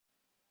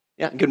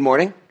Yeah, good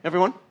morning,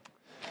 everyone.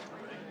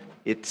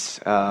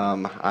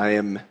 I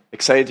am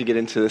excited to get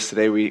into this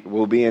today. We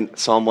will be in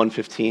Psalm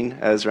 115,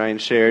 as Ryan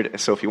shared.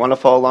 So if you want to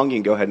follow along, you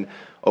can go ahead and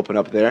open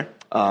up there.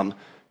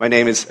 My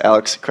name is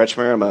Alex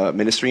Kretschmer. I'm a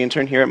ministry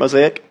intern here at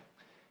Mosaic.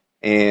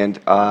 And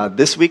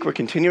this week we're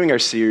continuing our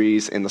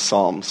series in the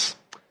Psalms.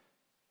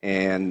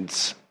 And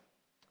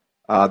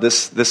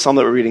this psalm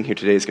that we're reading here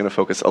today is going to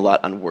focus a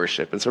lot on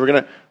worship. And so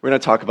we're gonna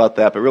talk about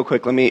that. But real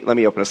quick, let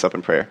me open us up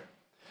in prayer.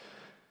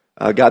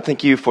 God,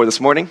 thank you for this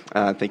morning.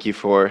 Thank you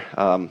for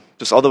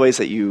just all the ways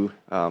that you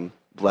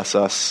bless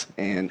us,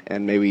 and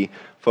may we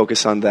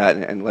focus on that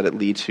and let it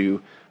lead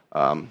to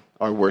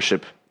our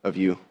worship of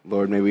you.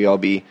 Lord, may we all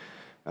be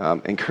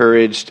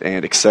encouraged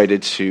and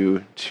excited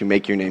to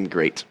make your name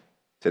great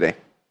today.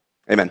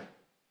 Amen.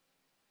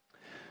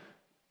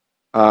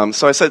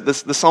 So I said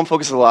this psalm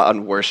focuses a lot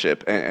on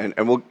worship, and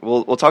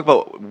we'll talk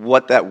about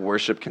what that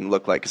worship can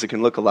look like, because it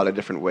can look a lot of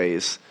different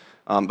ways.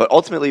 But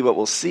ultimately what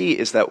we'll see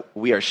is that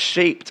we are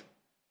shaped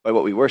by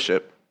what we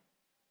worship,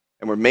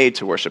 and we're made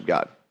to worship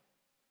God.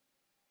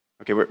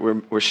 Okay,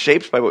 we're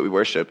shaped by what we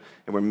worship,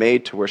 and we're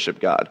made to worship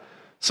God.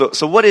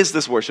 So what is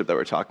this worship that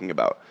we're talking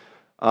about?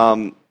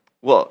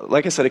 Well,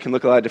 like I said, it can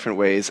look a lot of different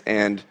ways,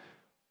 and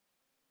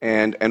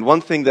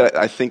one thing that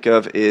I think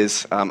of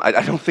is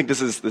I don't think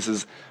this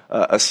is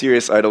a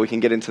serious idol. We can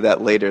get into that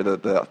later.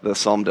 The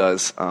psalm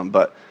does,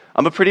 but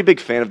I'm a pretty big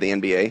fan of the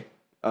NBA.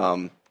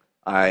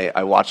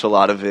 I watch a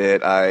lot of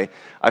it. I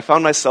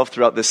found myself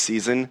throughout this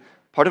season,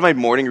 part of my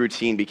morning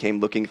routine became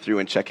looking through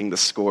and checking the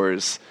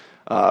scores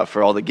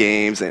for all the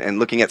games and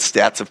looking at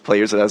stats of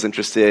players that I was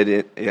interested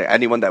in.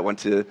 Anyone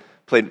that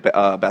played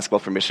basketball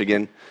for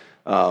Michigan.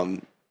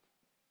 And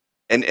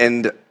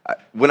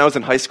when I was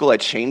in high school, I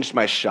changed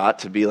my shot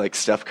to be like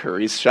Steph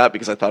Curry's shot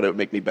because I thought it would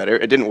make me better.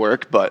 It didn't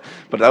work, but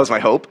that was my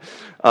hope.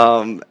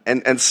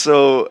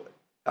 So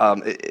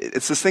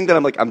it's this thing that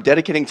I'm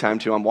dedicating time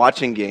to. I'm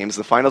watching games.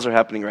 The finals are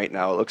happening right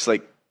now. It looks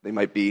like they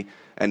might be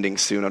ending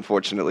soon,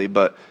 unfortunately,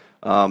 but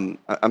I'm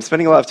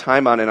spending a lot of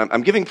time on it.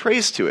 I'm giving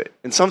praise to it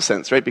in some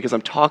sense, right? Because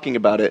I'm talking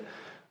about it.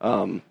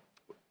 I'm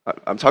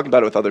talking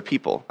about it with other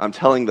people. I'm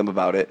telling them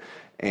about it,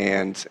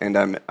 and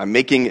I'm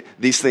making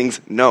these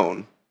things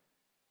known.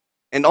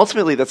 And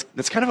ultimately,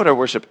 that's kind of what our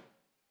worship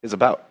is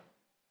about.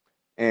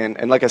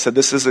 And like I said,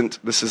 this isn't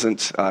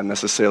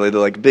necessarily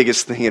the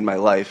biggest thing in my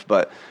life,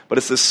 but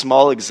it's this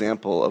small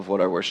example of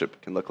what our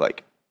worship can look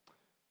like.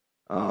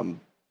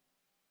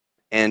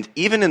 And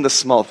even in the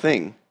small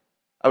thing,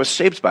 I was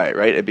shaped by it,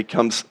 right? It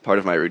becomes part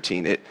of my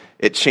routine.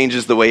 It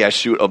changes the way I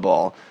shoot a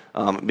ball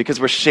because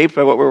we're shaped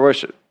by what we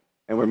worship,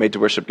 and we're made to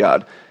worship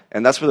God.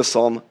 And that's where the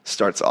psalm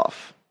starts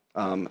off.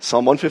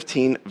 Psalm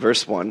 115,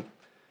 verse 1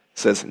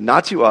 says,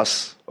 "Not to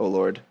us, O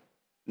Lord,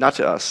 not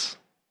to us,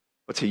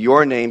 but to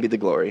your name be the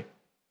glory,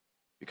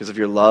 because of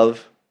your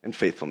love and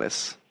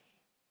faithfulness."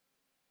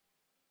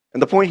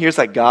 And the point here is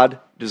that God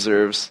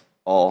deserves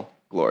all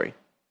glory.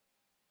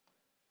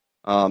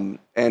 And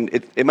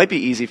it might be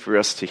easy for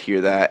us to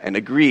hear that and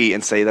agree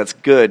and say that's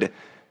good,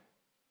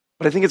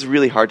 but I think it's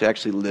really hard to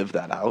actually live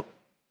that out.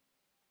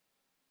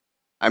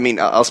 I mean,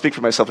 I'll speak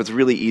for myself. It's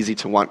really easy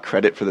to want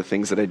credit for the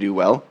things that I do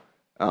well,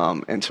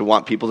 and to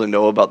want people to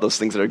know about those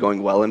things that are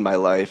going well in my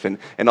life and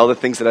all the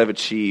things that I've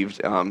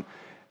achieved.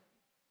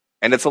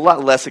 And it's a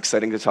lot less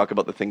exciting to talk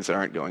about the things that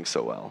aren't going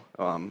so well,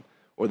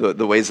 or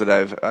the ways that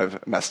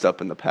I've messed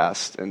up in the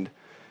past. And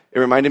it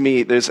reminded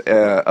me, there's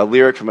a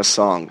lyric from a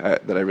song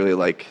that I really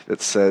like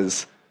that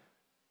says,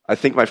 "I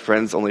think my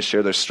friends only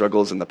share their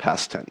struggles in the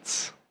past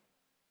tense."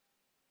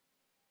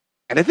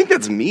 And I think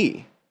that's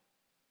me.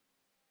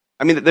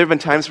 I mean, there have been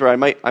times where I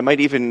might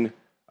even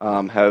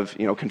have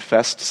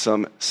confessed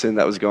some sin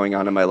that was going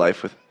on in my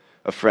life with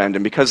a friend,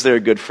 and because they're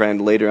a good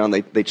friend, later on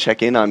they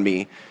check in on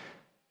me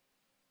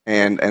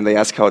and they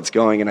ask how it's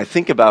going, and I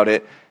think about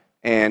it,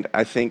 and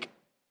I think,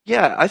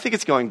 yeah, I think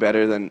it's going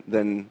better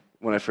than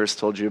when I first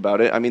told you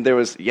about it. I mean, there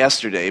was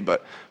yesterday,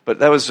 but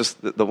that was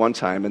just the one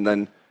time. And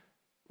then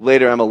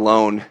later I'm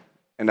alone,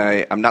 and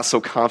I'm not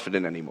so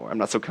confident anymore. I'm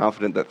not so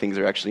confident that things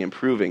are actually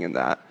improving in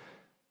that.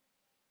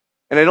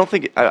 And I don't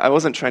think, I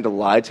wasn't trying to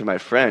lie to my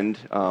friend.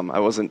 I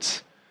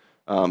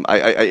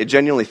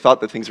genuinely thought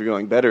that things were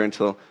going better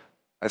until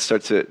I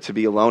start to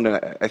be alone.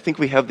 And I think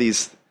we have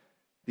these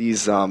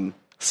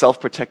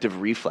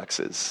self-protective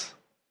reflexes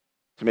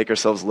to make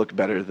ourselves look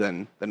better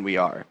than we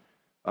are,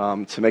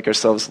 to make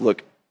ourselves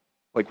look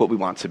like what we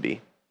want to be.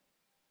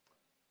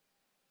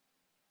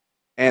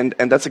 And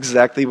that's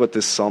exactly what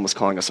this psalm is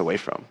calling us away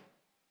from.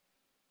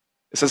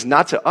 It says,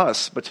 "Not to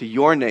us, but to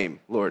your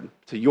name, Lord.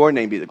 To your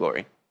name be the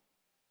glory."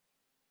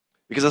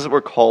 Because that's what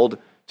we're called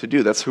to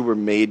do. That's who we're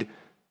made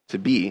to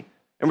be.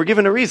 And we're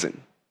given a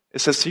reason. It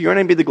says, "To your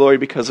name be the glory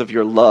because of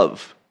your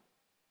love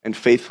and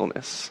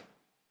faithfulness."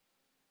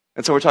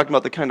 And so we're talking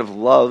about the kind of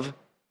love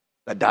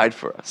that died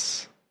for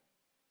us.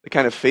 The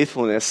kind of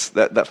faithfulness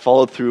that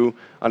followed through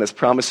on his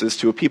promises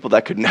to a people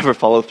that could never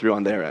follow through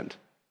on their end.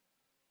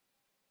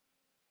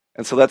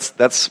 And so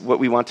that's what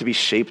we want to be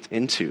shaped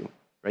into,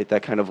 right?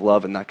 That kind of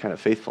love and that kind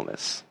of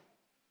faithfulness.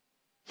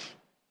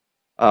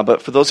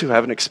 But for those who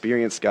haven't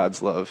experienced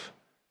God's love,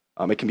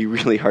 it can be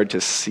really hard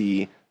to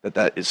see that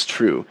that is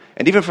true.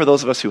 And even for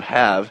those of us who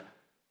have,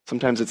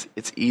 sometimes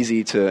it's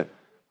easy to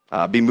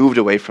be moved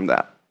away from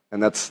that.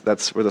 And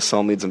that's where the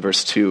psalm leads in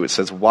verse 2. It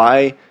says,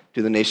 "Why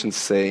do the nations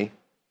say,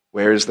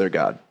 'Where is their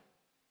God?'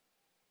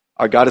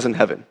 Our God is in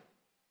heaven.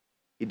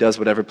 He does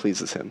whatever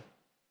pleases him."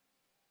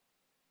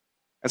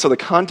 And so the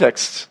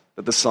context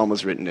that this psalm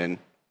was written in,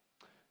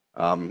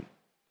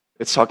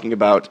 it's talking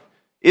about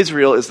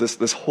Israel is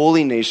this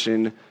holy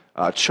nation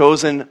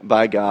chosen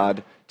by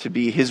God to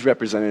be his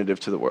representative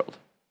to the world.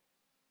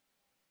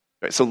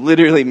 Right? So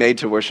literally made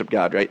to worship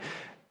God, right?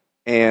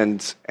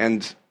 And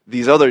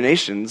these other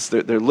nations,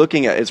 they're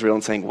looking at Israel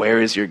and saying,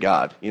 "Where is your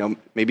God?"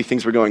 Maybe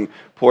things were going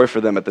poor for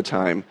them at the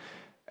time,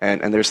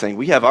 and they're saying,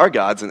 "We have our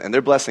gods, and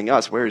they're blessing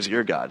us. Where is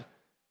your God?"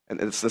 And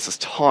this is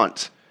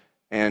taunt.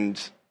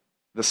 And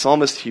the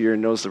psalmist here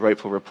knows the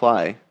rightful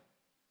reply,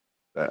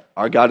 that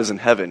our God is in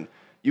heaven.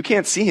 You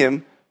can't see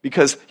him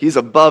because he's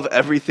above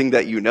everything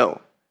that you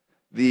know.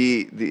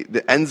 The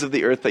ends of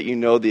the earth that you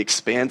know, the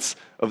expanse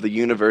of the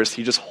universe,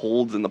 he just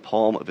holds in the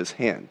palm of his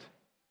hand.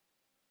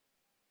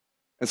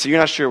 And so you're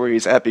not sure where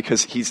he's at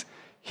because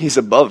he's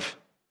above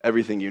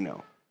everything you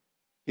know.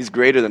 He's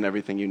greater than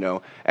everything you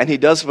know. And he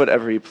does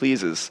whatever he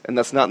pleases. And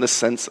that's not in the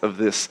sense of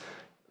this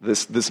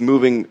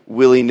moving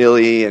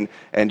willy-nilly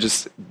and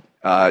just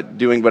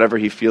doing whatever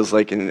he feels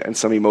like in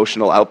some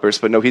emotional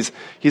outburst. But no, he's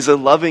a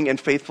loving and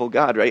faithful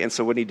God, right? And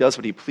so when he does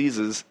what he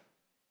pleases,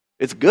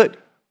 it's good.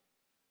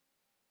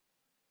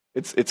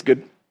 It's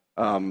good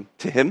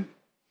to him.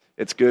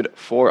 It's good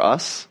for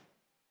us.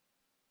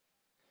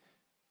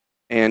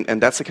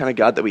 And that's the kind of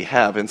God that we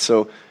have. And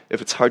so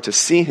if it's hard to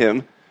see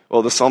him,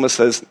 well, the psalmist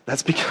says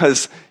that's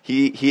because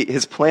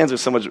his plans are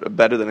so much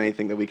better than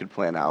anything that we could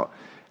plan out.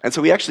 And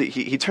so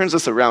he turns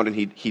this around and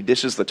he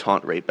dishes the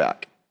taunt right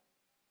back.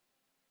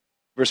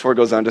 Verse 4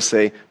 goes on to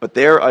say, "But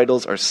their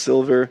idols are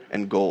silver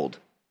and gold,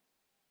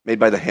 made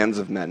by the hands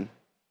of men.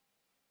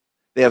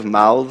 They have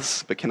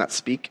mouths but cannot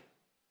speak,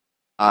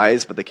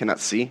 eyes but they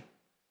cannot see.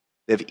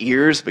 They have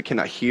ears but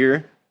cannot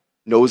hear,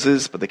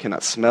 noses but they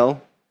cannot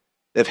smell.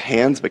 They have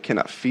hands but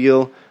cannot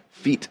feel,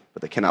 feet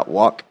but they cannot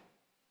walk,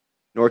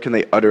 nor can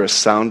they utter a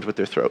sound with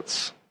their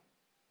throats.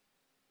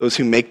 Those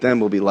who make them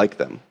will be like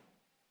them,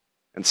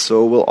 and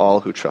so will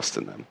all who trust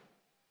in them."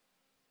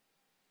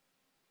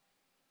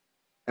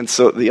 And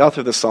so the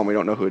author of this psalm, we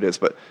don't know who it is,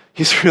 but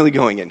he's really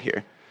going in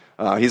here.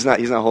 He's not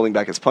holding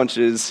back his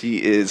punches.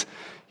 He's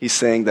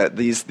saying that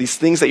these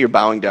things that you're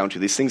bowing down to,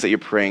 these things that you're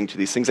praying to,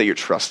 these things that you're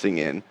trusting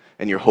in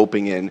and you're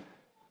hoping in,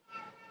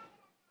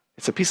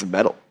 it's a piece of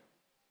metal.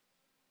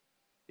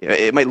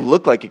 It might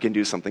look like it can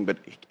do something, but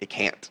it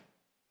can't.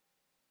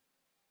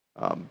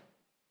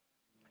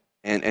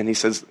 And he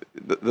says,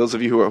 those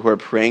of you who are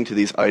praying to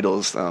these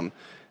idols,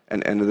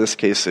 and in this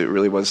case, it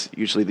really was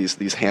usually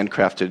these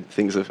handcrafted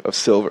things of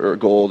silver or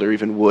gold or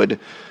even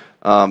wood.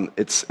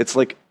 It's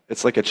like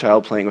a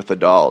child playing with a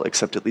doll,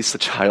 except at least the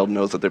child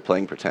knows that they're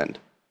playing pretend.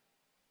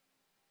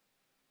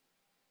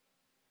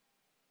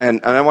 And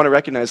I want to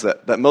recognize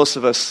that most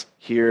of us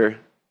here,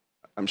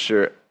 I'm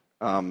sure,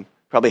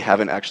 probably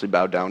haven't actually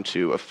bowed down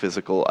to a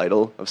physical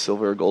idol of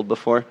silver or gold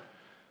before.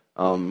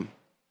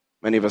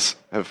 Many of us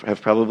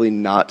have probably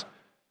not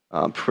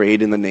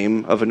prayed in the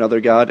name of another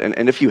god.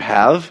 And if you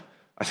have,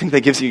 I think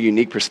that gives you a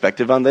unique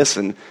perspective on this,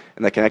 and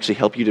that can actually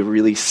help you to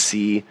really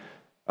see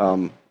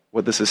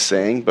what this is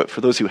saying. But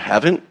for those who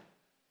haven't,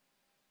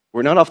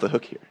 we're not off the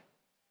hook here.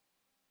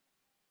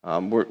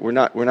 We're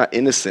not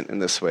innocent in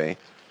this way.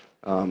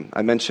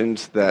 I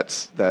mentioned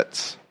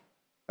that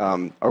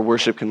our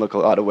worship can look a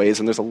lot of ways,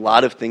 and there's a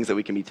lot of things that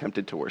we can be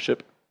tempted to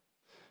worship.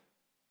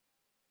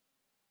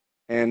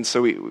 And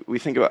so we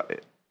think about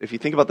it. If you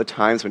think about the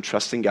times when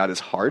trusting God is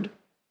hard,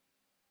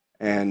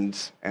 and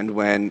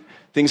when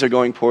things are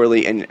going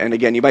poorly, and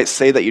again, you might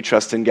say that you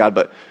trust in God,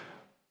 but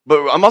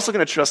I'm also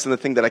going to trust in the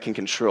thing that I can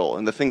control,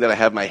 and the thing that I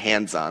have my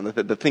hands on,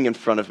 the thing in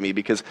front of me,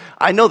 because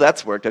I know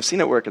that's worked. I've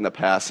seen it work in the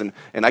past, and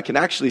I can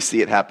actually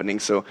see it happening,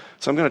 so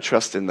I'm going to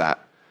trust in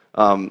that,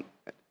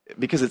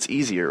 because it's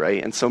easier,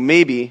 right? And so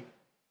maybe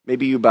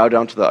you bow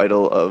down to the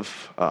idol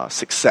of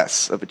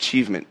success, of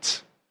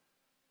achievement.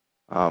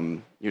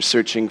 You're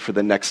searching for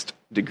the next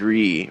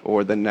degree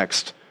or the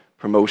next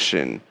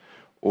promotion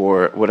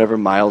or whatever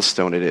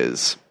milestone it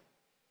is.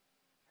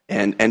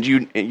 And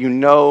you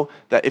know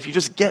that if you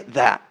just get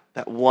that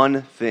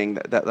one thing,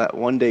 that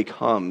one day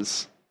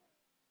comes,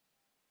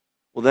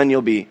 well, then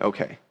you'll be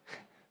okay.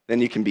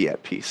 Then you can be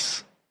at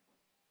peace.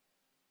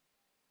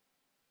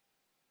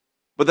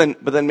 But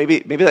then maybe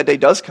that day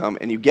does come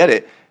and you get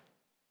it,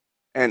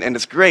 and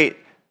it's great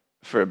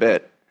for a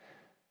bit,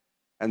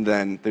 and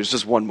then there's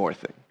just one more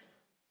thing.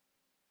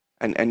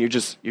 And you're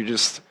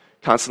just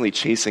constantly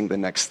chasing the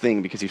next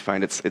thing because you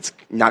find it's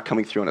not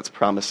coming through on its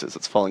promises.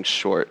 It's falling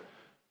short.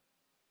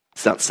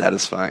 It's not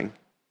satisfying.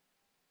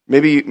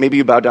 Maybe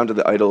you bow down to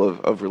the idol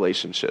of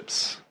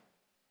relationships.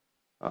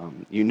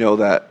 You know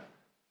that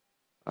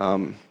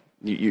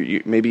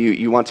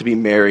you want to be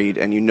married,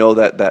 and you know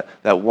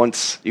that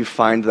once you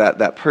find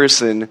that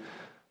person,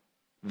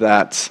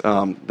 that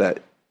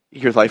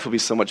your life will be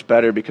so much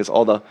better because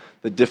all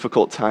the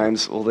difficult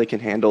times, well, they can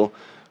handle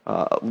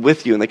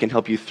with you and they can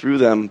help you through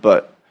them.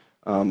 But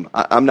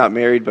I'm not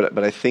married,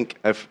 but I think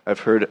I've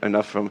heard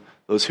enough from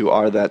those who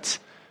are that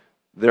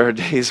there are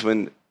days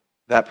when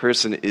that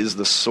person is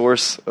the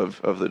source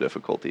of the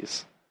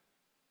difficulties.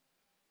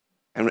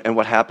 And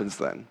what happens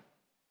then?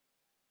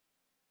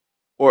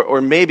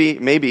 Or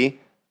maybe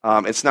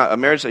it's not a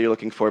marriage that you're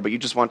looking for, but you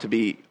just want to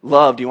be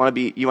loved. You want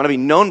to be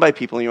known by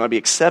people, and you want to be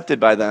accepted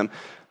by them.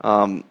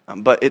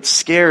 But it's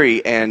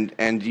scary,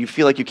 and you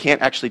feel like you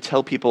can't actually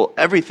tell people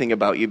everything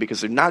about you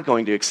because they're not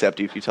going to accept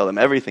you if you tell them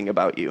everything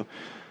about you.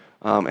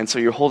 And so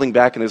you're holding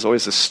back, and there's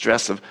always this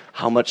stress of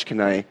how much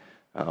can I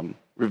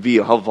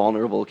reveal, how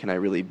vulnerable can I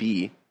really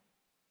be?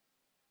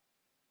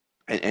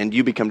 And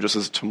you become just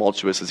as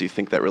tumultuous as you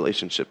think that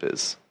relationship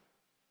is.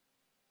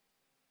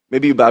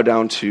 Maybe you bow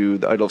down to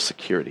the idol of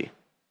security.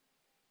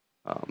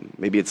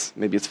 Maybe it's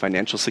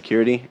financial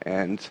security,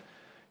 and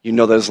you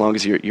know that as long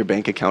as your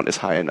bank account is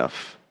high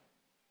enough,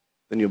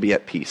 then you'll be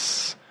at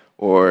peace.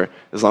 Or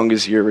as long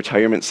as your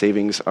retirement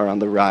savings are on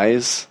the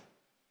rise,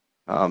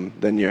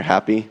 then you're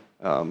happy.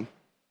 But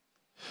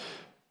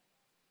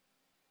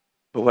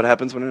what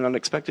happens when an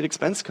unexpected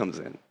expense comes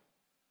in?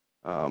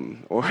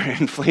 Or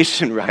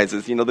inflation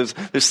rises?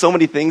 There's so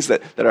many things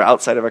that are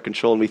outside of our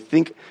control, and we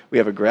think we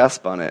have a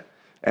grasp on it,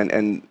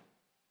 and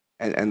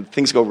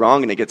things go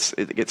wrong, and it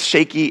gets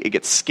shaky, it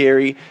gets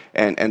scary,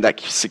 and that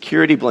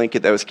security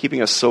blanket that was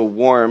keeping us so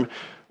warm,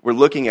 we're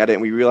looking at it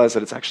and we realize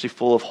that it's actually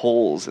full of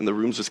holes, and the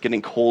room's just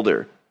getting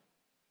colder.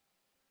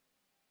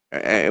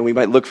 And we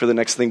might look for the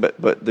next thing,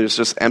 but there's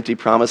just empty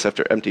promise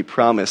after empty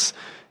promise.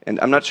 And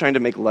I'm not trying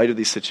to make light of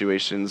these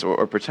situations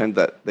or pretend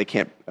that they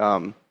can't.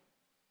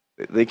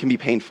 They can be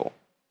painful,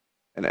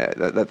 and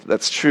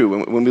that's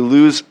true. When we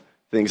lose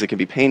things, it can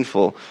be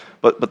painful.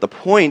 But the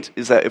point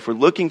is that if we're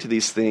looking to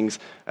these things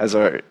as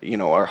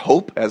our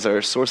hope, as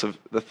our source of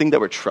the thing that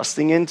we're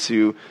trusting in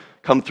to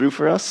come through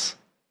for us,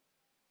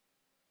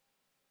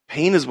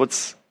 pain is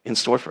what's in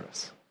store for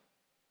us.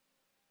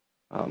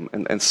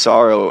 And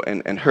sorrow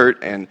and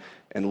hurt and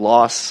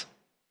loss,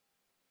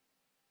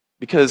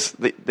 because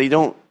they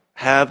don't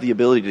have the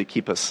ability to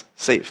keep us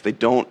safe. They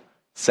don't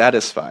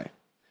satisfy.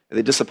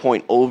 They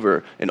disappoint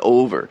over and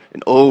over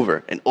and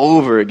over and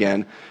over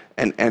again.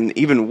 And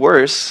even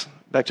worse,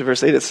 back to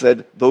verse 8, it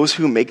said, those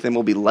who make them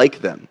will be like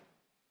them,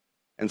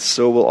 and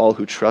so will all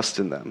who trust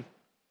in them.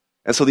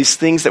 And so these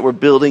things that we're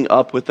building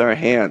up with our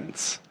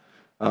hands,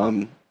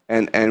 and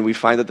we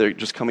find that they're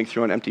just coming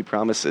through on empty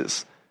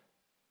promises,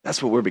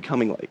 that's what we're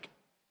becoming like.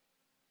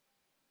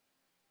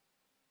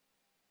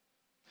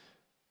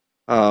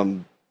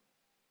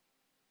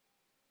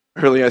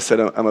 Earlier I said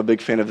I'm a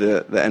big fan of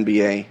the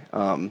NBA,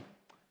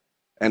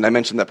 and I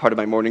mentioned that part of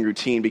my morning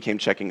routine became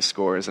checking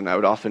scores, and I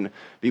would often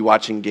be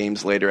watching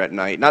games later at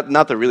night.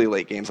 Not the really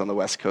late games on the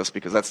West Coast,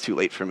 because that's too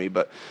late for me,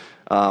 but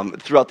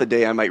throughout the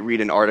day I might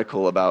read an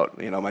article about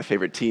my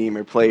favorite team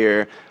or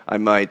player. I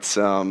might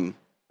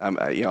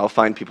I'll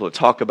find people to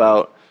talk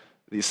about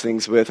these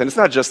things with. And it's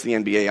not just the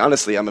NBA.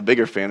 Honestly, I'm a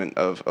bigger fan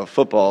of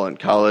football and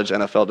college.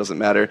 NFL doesn't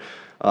matter.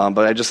 But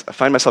I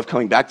find myself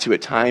coming back to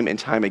it time and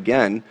time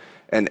again.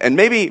 And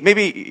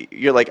maybe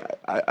you're like,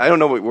 I don't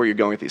know where you're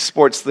going with these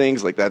sports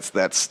things. Like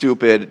that's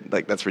stupid.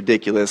 Like that's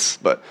ridiculous.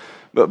 But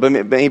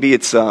maybe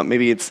it's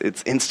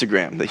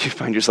Instagram that you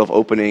find yourself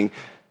opening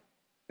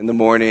in the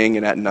morning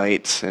and at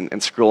night and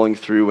scrolling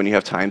through when you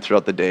have time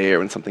throughout the day, or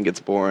when something gets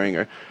boring,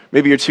 or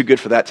maybe you're too good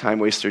for that time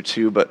waster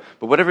too. But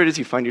whatever it is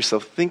you find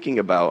yourself thinking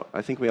about,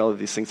 I think we all have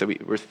these things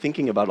that we're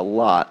thinking about a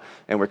lot,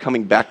 and we're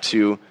coming back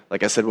to,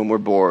 like I said, when we're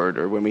bored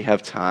or when we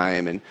have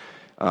time, and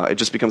it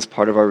just becomes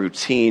part of our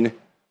routine.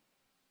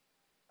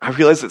 I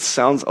realize it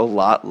sounds a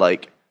lot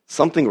like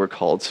something we're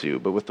called to,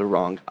 but with the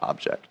wrong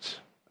object.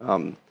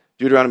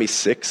 Deuteronomy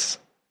 6,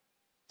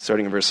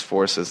 starting in verse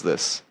 4, says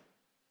this: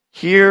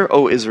 "Hear,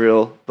 O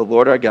Israel, the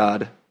Lord our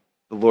God,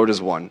 the Lord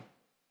is one.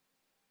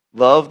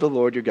 Love the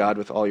Lord your God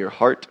with all your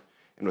heart,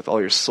 and with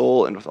all your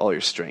soul, and with all your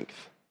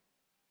strength.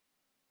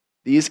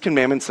 These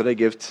commandments that I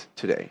give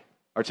today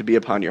are to be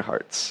upon your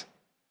hearts.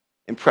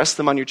 Impress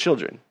them on your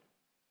children.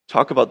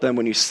 Talk about them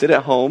when you sit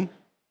at home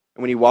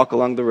and when you walk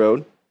along the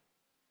road,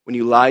 when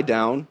you lie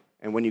down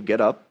and when you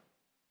get up.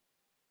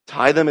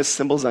 Tie them as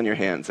symbols on your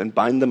hands and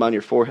bind them on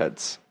your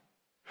foreheads.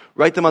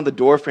 Write them on the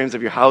door frames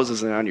of your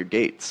houses and on your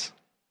gates."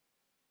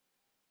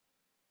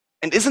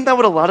 And isn't that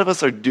what a lot of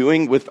us are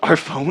doing with our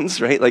phones,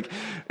 right? Like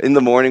in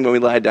the morning when we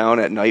lie down,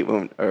 at night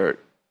when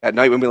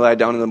we lie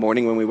down, in the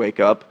morning when we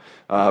wake up,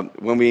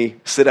 when we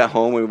sit at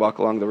home, when we walk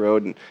along the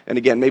road. And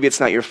again, maybe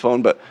it's not your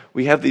phone, but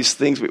we have these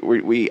things.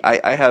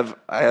 I have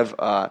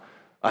a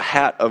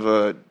hat of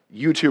a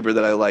YouTuber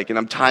that I like, and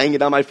I'm tying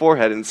it on my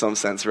forehead in some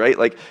sense, right?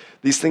 Like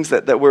these things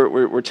that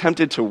we're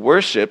tempted to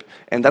worship,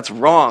 and that's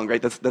wrong,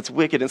 right? That's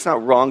wicked. It's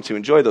not wrong to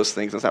enjoy those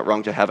things. It's not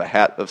wrong to have a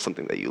hat of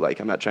something that you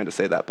like. I'm not trying to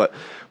say that, but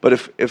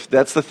if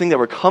that's the thing that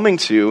we're coming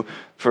to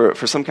for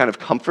some kind of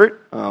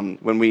comfort,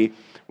 when we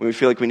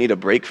feel like we need a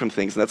break from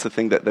things, and that's the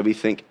thing that we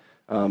think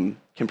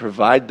can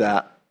provide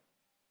that,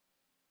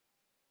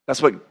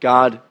 That's what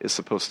God is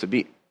supposed to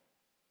be.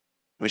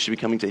 We should be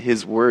coming to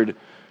his word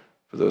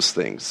for those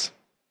things.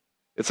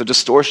 It's a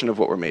distortion of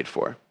what we're made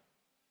for.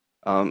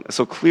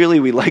 So clearly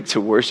we like to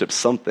worship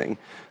something.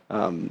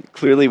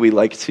 Clearly we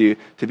like to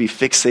be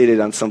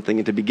fixated on something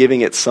and to be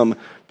giving it some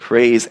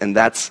praise, and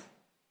that's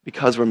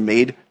because we're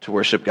made to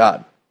worship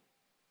God.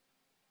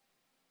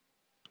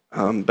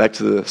 Back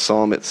to the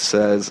psalm, it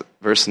says,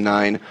 verse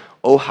 9,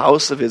 O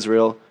house of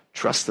Israel,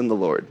 trust in the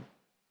Lord.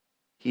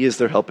 He is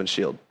their help and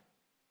shield.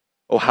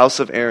 O house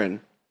of Aaron,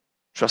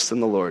 trust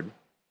in the Lord.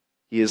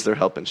 He is their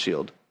help and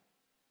shield.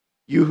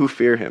 You who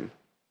fear him,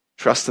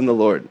 trust in the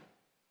Lord.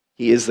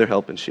 He is their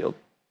help and shield.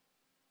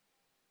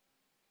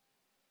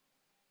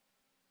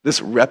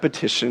 This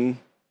repetition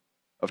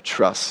of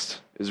trust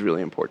is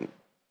really important.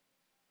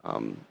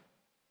 You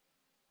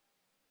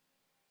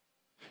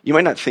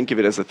might not think of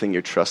it as a thing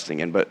you're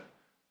trusting in, but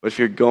if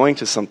you're going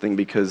to something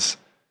because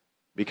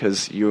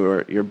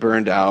you're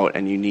burned out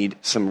and you need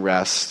some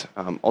rest,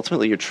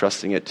 ultimately you're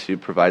trusting it to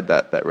provide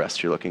that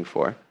rest you're looking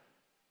for.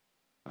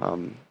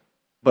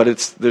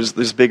 But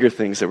there's bigger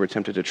things that we're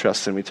tempted to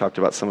trust in. We talked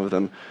about some of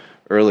them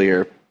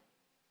earlier.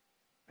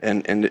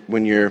 And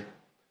when you're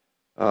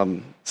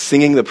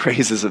singing the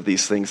praises of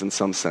these things in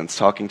some sense,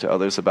 talking to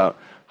others about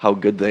how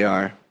good they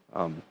are,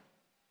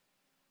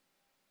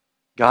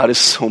 God is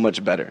so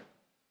much better.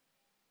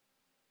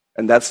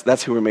 And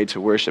that's who we're made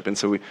to worship. And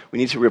so we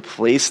need to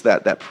replace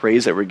that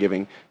praise that we're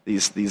giving,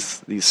 these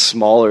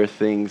smaller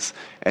things,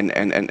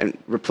 and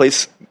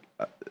replace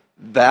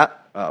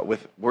that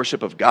with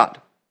worship of God,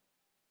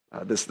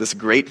 this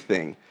great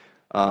thing.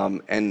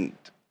 And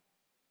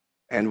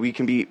we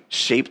can be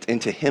shaped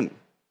into him,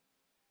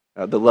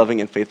 the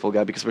loving and faithful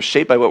God, because we're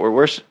shaped by what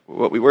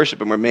we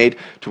worship, and we're made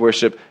to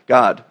worship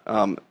God.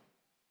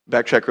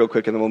 Backtrack real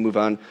quick, and then we'll move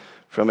on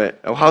from it.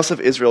 O house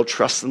of Israel,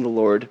 trust in the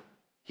Lord.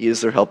 He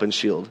is their help and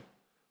shield.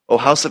 O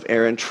house of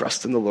Aaron,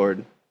 trust in the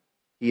Lord.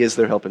 He is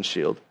their help and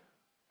shield.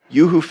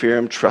 You who fear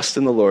him, trust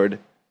in the Lord.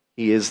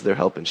 He is their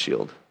help and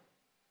shield.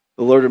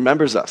 The Lord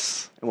remembers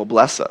us and will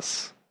bless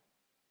us.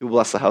 He will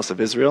bless the house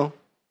of Israel.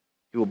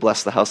 He will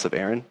bless the house of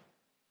Aaron.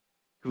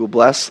 He will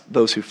bless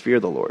those who fear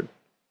the Lord,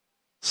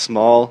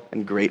 small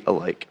and great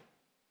alike.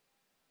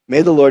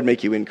 May the Lord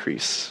make you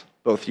increase,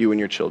 both you and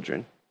your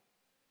children.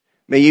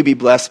 May you be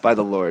blessed by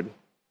the Lord,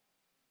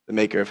 the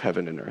maker of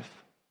heaven and earth.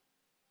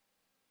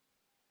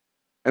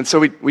 And so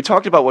we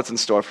talked about what's in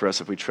store for us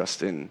if we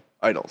trust in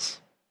idols,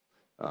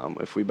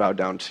 if we bow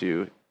down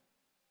to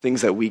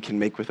things that we can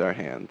make with our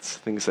hands,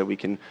 things that we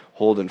can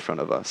hold in front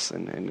of us,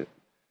 and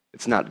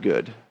it's not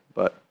good.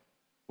 But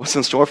what's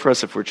in store for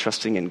us if we're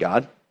trusting in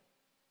God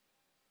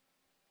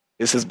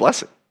is his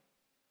blessing.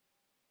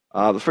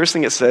 The first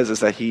thing it says is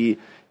that he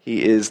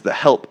is the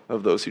help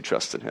of those who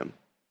trust in him.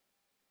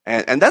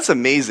 And that's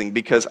amazing,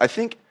 because I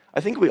think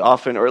we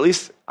often, or at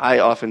least I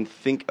often,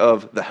 think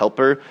of the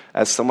helper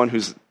as someone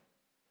who's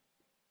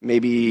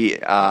maybe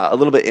a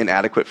little bit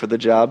inadequate for the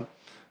job.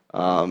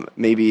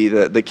 Maybe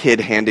the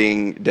kid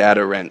handing dad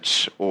a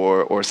wrench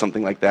or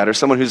something like that, or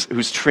someone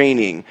who's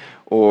training,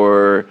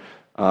 or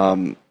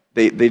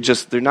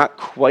they're not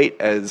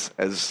quite as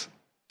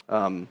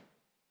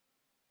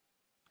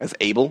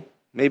able,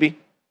 maybe.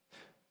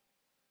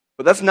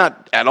 But that's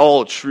not at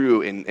all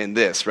true in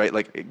this, right?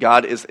 Like,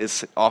 God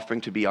is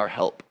offering to be our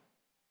help.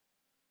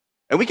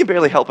 And we can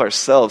barely help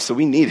ourselves, so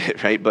we need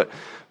it, right?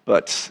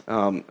 But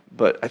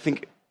I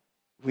think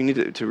we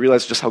need to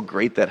realize just how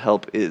great that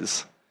help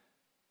is.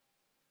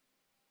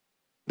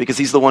 Because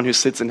he's the one who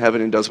sits in heaven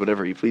and does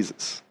whatever he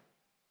pleases,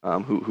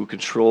 who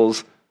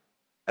controls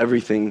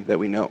everything that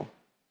we know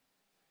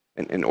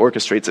and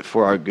orchestrates it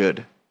for our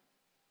good.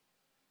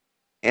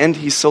 And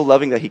he's so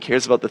loving that he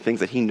cares about the things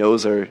that he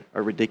knows are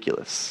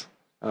ridiculous.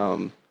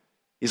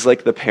 He's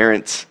like the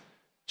parent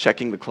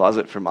checking the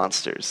closet for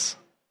monsters.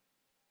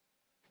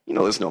 You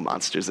know there's no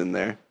monsters in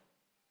there.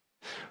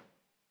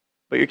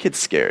 But your kid's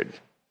scared.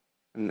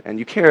 And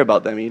you care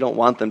about them, and you don't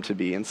want them to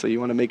be. And so you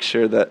want to make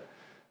sure that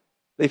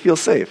they feel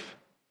safe.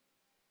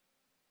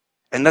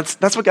 And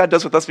that's what God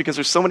does with us, because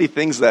there's so many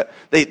things that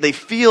they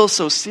feel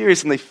so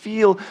serious and they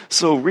feel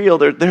so real.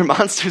 They're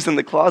monsters in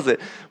the closet.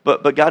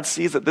 But God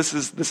sees that this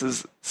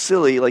is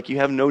silly. Like, you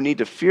have no need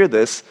to fear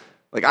this.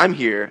 Like, I'm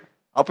here.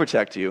 I'll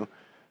protect you.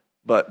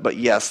 But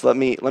yes, let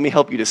me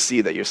help you to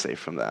see that you're safe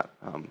from that.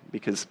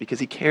 Because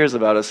he cares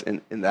about us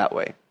in that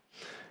way.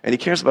 And he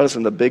cares about us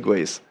in the big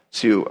ways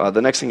too.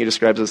 The next thing he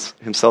describes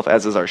himself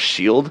as is our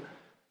shield.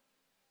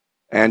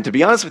 And to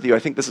be honest with you, I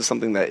think this is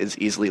something that is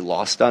easily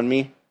lost on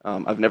me.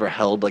 I've never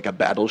held like a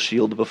battle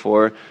shield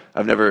before.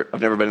 I've never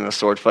been in a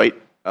sword fight.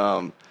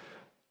 And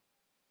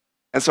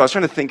so I was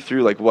trying to think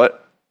through like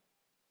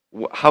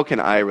how can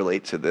I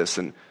relate to this?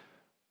 And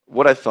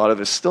what I thought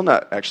of is still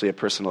not actually a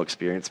personal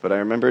experience, but I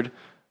remembered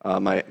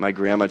my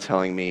grandma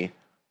telling me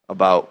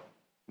about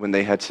when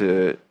they had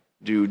to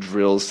do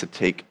drills to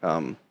take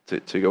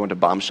to go into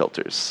bomb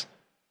shelters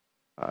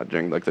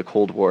during like the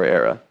Cold War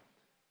era,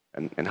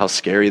 and how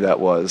scary that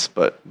was,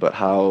 but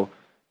how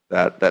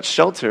that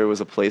shelter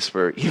was a place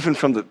where even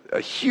from a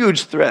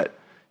huge threat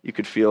you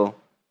could feel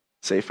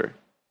safer.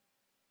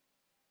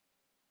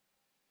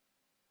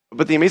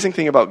 But the amazing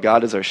thing about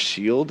God as our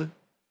shield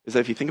is that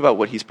if you think about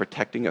what he's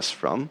protecting us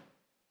from,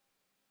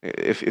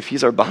 if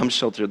he's our bomb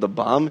shelter, the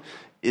bomb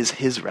is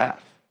his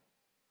wrath.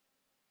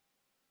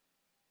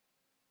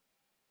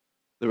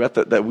 The wrath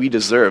that we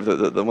deserve,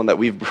 the one that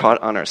we've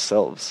brought on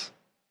ourselves.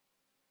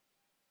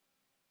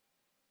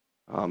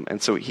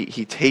 And so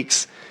he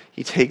takes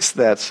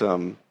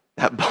that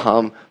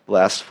bomb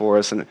blast for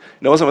us, and it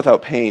wasn't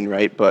without pain,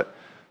 right? But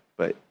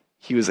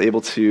he was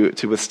able to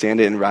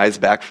withstand it and rise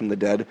back from the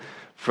dead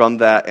from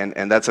that,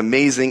 and that's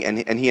amazing.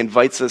 And he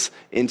invites us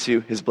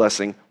into his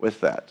blessing with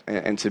that,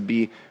 and to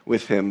be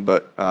with him.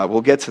 But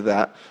we'll get to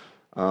that.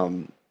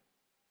 And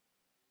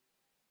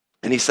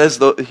he says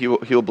he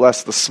will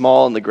bless the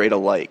small and the great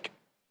alike.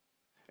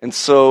 And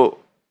so,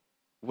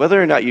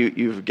 whether or not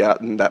you've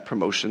gotten that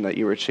promotion that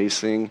you were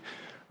chasing,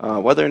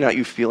 whether or not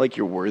you feel like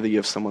you're worthy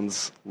of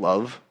someone's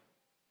love,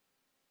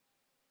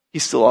 he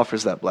still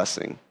offers that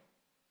blessing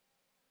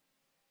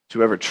to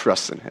whoever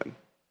trusts in him.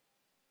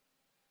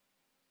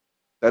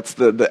 That's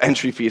the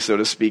entry fee, so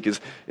to speak, is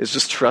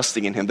just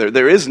trusting in him.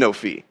 There is no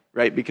fee,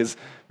 right? Because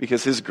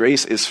his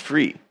grace is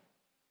free.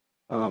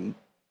 And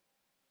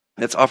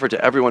it's offered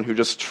to everyone who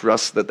just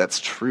trusts that that's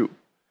true,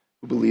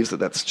 who believes that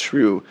that's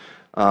true.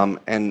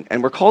 And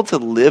we're called to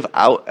live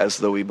out as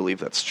though we believe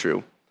that's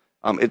true.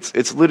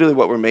 It's literally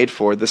what we're made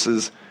for. This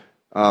is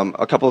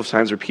a couple of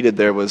times repeated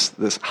there was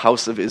this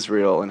house of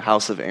Israel and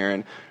house of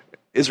Aaron.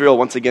 Israel,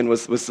 once again,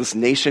 was this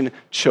nation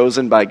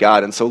chosen by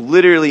God, and so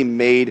literally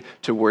made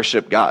to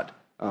worship God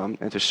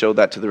and to show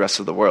that to the rest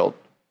of the world.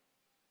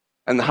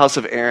 And the house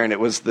of Aaron, it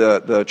was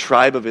the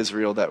tribe of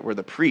Israel that were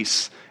the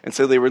priests. And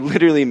so they were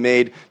literally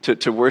made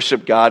to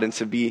worship God and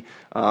to be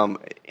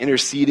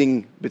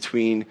interceding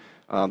between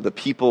the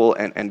people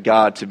and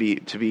God, to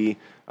be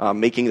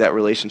making that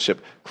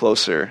relationship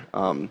closer.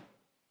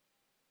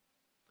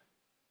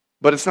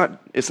 But it's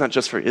not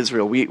just for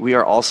Israel. We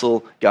are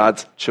also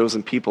God's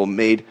chosen people,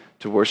 made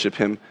to worship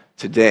him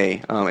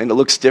today. And it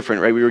looks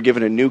different, right? We were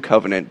given a new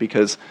covenant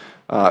because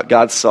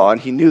God saw, and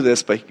he knew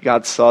this, but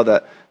God saw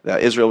that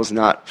Israel was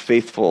not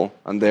faithful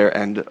on their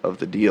end of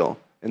the deal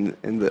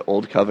in the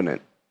old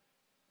covenant.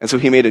 And so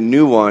he made a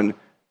new one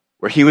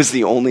where he was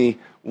the only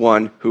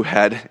one who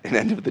had an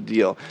end of the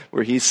deal,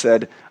 where he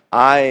said,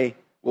 I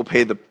will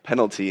pay the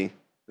penalty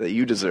that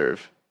you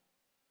deserve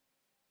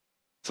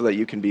so that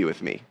you can be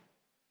with me.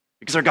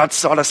 Because our God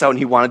sought us out and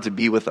he wanted to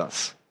be with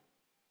us.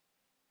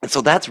 And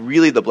so that's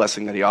really the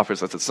blessing that he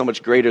offers us. It's so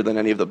much greater than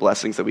any of the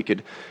blessings that we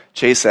could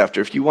chase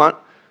after. If you want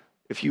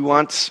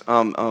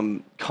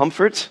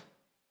comfort,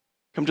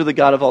 come to the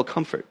God of all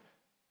comfort.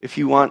 If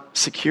you want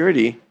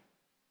security,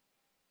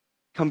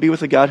 come be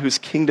with a God whose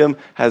kingdom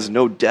has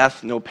no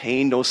death, no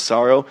pain, no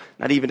sorrow,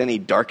 not even any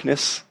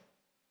darkness.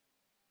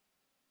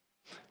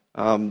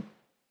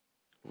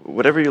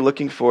 Whatever you're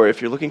looking for,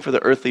 if you're looking for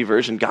the earthly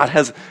version, God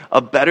has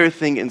a better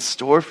thing in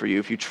store for you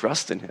if you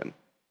trust in him.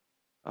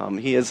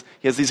 He has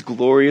these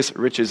glorious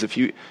riches. If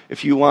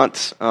you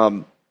want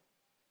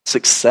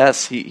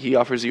success, he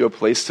offers you a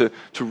place to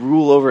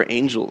rule over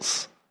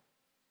angels.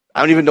 I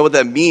don't even know what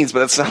that means, but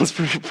that sounds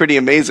pretty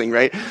amazing,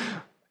 right?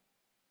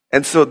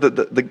 And so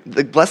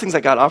the blessings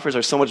that God offers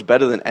are so much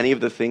better than any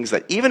of the things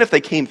that, even if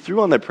they came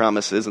through on their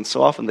promises, and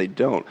so often they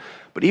don't,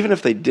 but even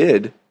if they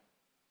did,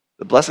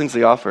 the blessings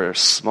they offer are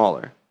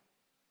smaller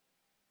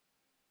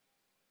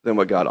than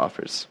what God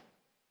offers.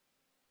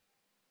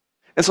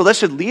 And so that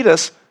should lead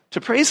us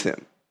to praise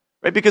him,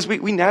 right? Because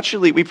we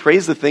naturally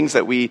praise the things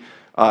that we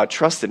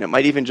trust in. It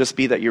might even just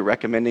be that you're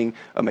recommending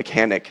a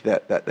mechanic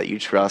that you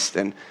trust,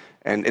 and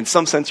in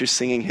some sense you're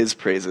singing his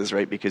praises,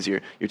 right? Because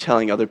you're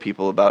telling other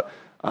people about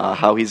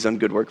how he's done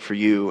good work for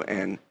you,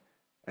 and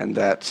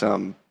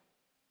that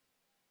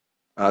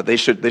they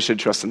should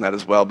trust in that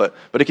as well. But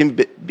it can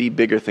be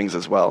bigger things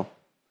as well.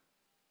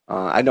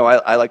 I know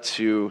I like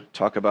to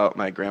talk about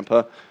my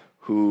grandpa,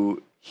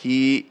 who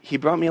he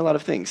brought me a lot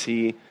of things.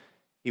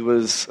 He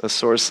was a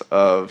source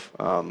of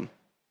a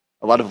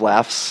lot of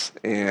laughs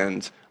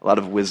and a lot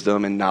of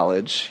wisdom and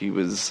knowledge. He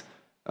was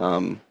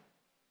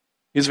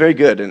very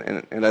good,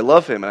 and I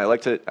love him, and I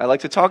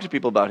like to talk to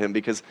people about him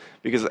because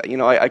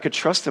I could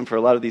trust him for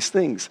a lot of these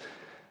things.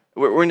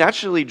 We're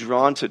naturally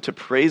drawn to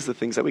praise the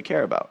things that we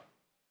care about,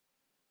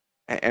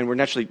 and we're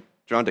naturally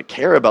drawn to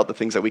care about the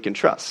things that we can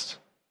trust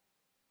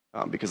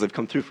because they've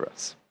come through for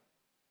us.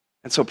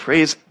 And so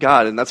praise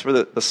God, and that's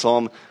where the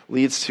psalm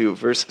leads to.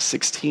 Verse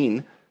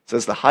 16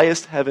 says, "The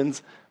highest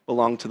heavens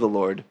belong to the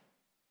Lord,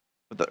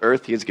 but the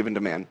earth he has given to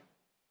man.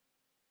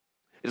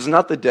 It is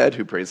not the dead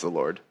who praise the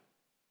Lord,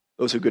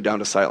 those who go down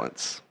to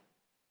silence.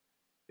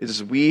 It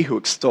is we who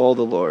extol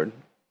the Lord,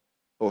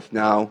 both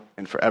now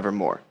and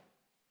forevermore."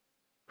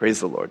 Praise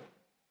the Lord.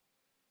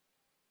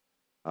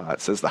 It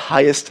says the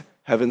highest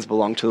heavens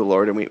belong to the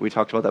Lord, and we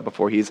talked about that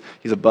before. He's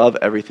above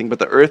everything, but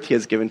the earth he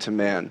has given to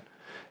man.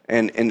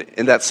 And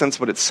in that sense,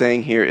 what it's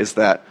saying here is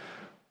that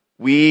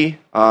we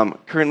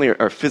currently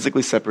are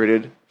physically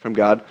separated from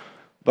God,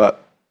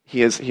 but he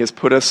has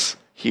put us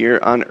here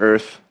on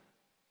earth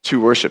to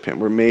worship him.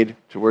 We're made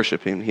to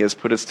worship him. He has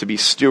put us to be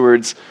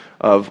stewards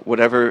of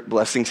whatever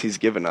blessings he's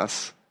given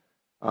us.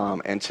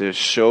 and to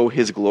show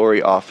his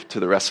glory off to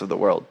the rest of the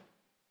world.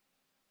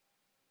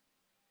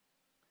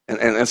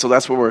 And so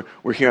that's what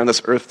we're here on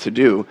this earth to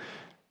do.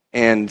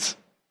 And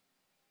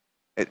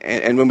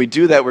when we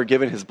do that, we're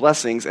given his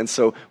blessings, and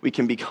so we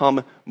can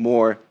become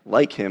more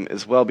like him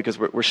as well, because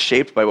we're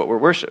shaped by what we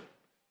worship.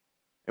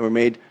 And we're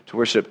made to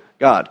worship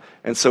God.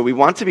 And so we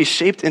want to be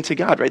shaped into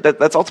God, right?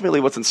 That's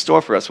ultimately what's in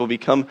store for us. We'll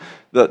become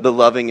the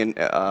loving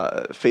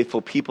and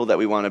faithful people that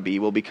we want to be.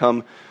 We'll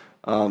become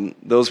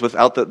those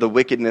without the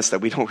wickedness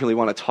that we don't really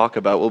want to talk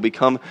about. We'll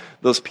become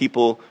those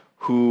people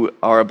who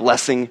are a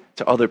blessing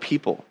to other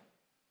people.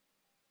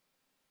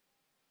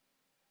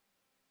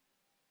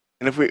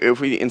 And if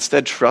we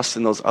instead trust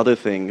in those other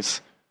things,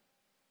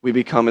 we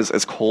become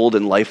as cold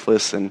and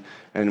lifeless, and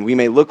we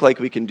may look like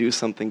we can do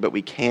something, but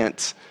we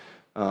can't.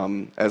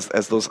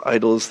 As those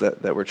idols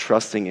that we're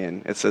trusting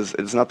in. It says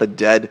it's not the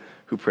dead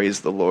who praise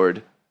the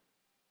Lord,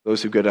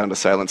 those who go down to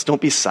silence. Don't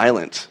be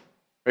silent.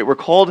 Right? We're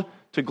called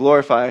to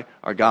glorify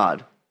our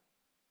God.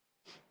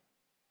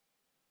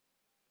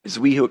 It's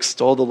we who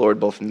extol the Lord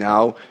both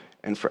now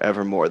and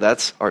forevermore.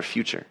 That's our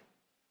future,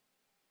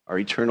 our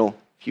eternal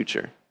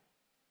future.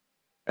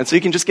 And so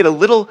you can just get a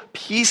little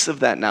piece of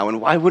that now, and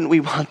why wouldn't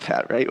we want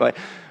that, right?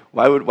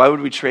 Why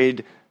would we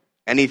trade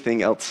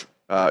anything else,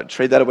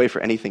 trade that away for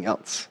anything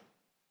else?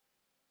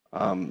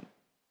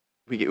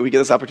 We get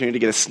this opportunity to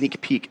get a sneak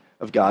peek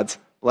of God's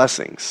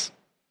blessings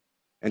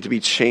and to be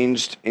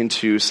changed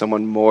into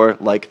someone more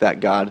like that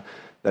God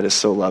that is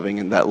so loving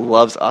and that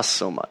loves us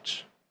so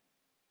much.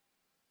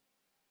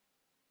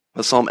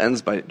 The psalm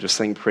ends by just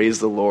saying, praise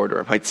the Lord, or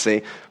it might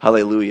say,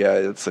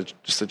 hallelujah. It's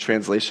just a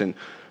translation,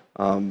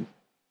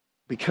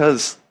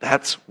 because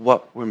that's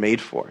what we're made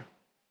for.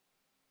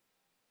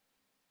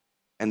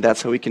 And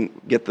that's how we can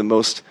get the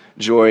most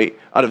joy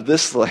out of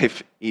this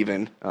life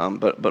even,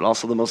 but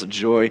also the most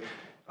joy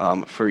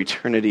for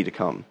eternity to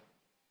come,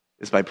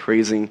 is by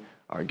praising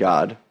our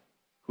God,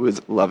 who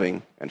is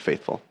loving and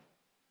faithful.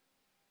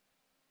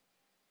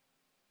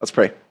 Let's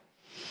pray.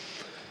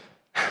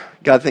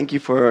 God, thank you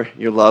for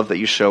your love that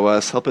you show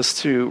us. Help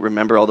us to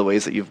remember all the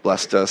ways that you've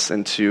blessed us,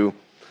 and to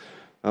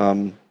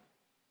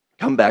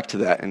come back to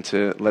that, and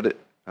to let it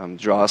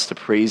draw us to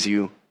praise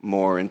you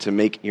more, and to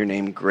make your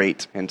name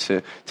great, and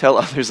to tell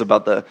others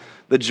about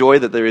the joy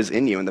that there is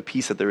in you, and the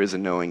peace that there is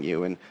in knowing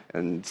you,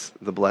 and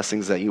the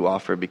blessings that you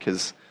offer,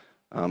 because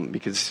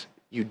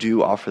you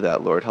do offer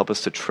that, Lord. Help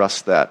us to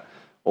trust that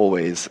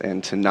always,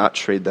 and to not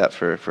trade that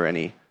for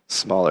any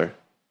smaller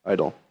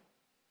idol.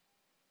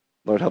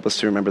 Lord, help us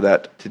to remember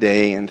that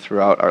today and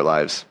throughout our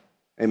lives.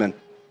 Amen.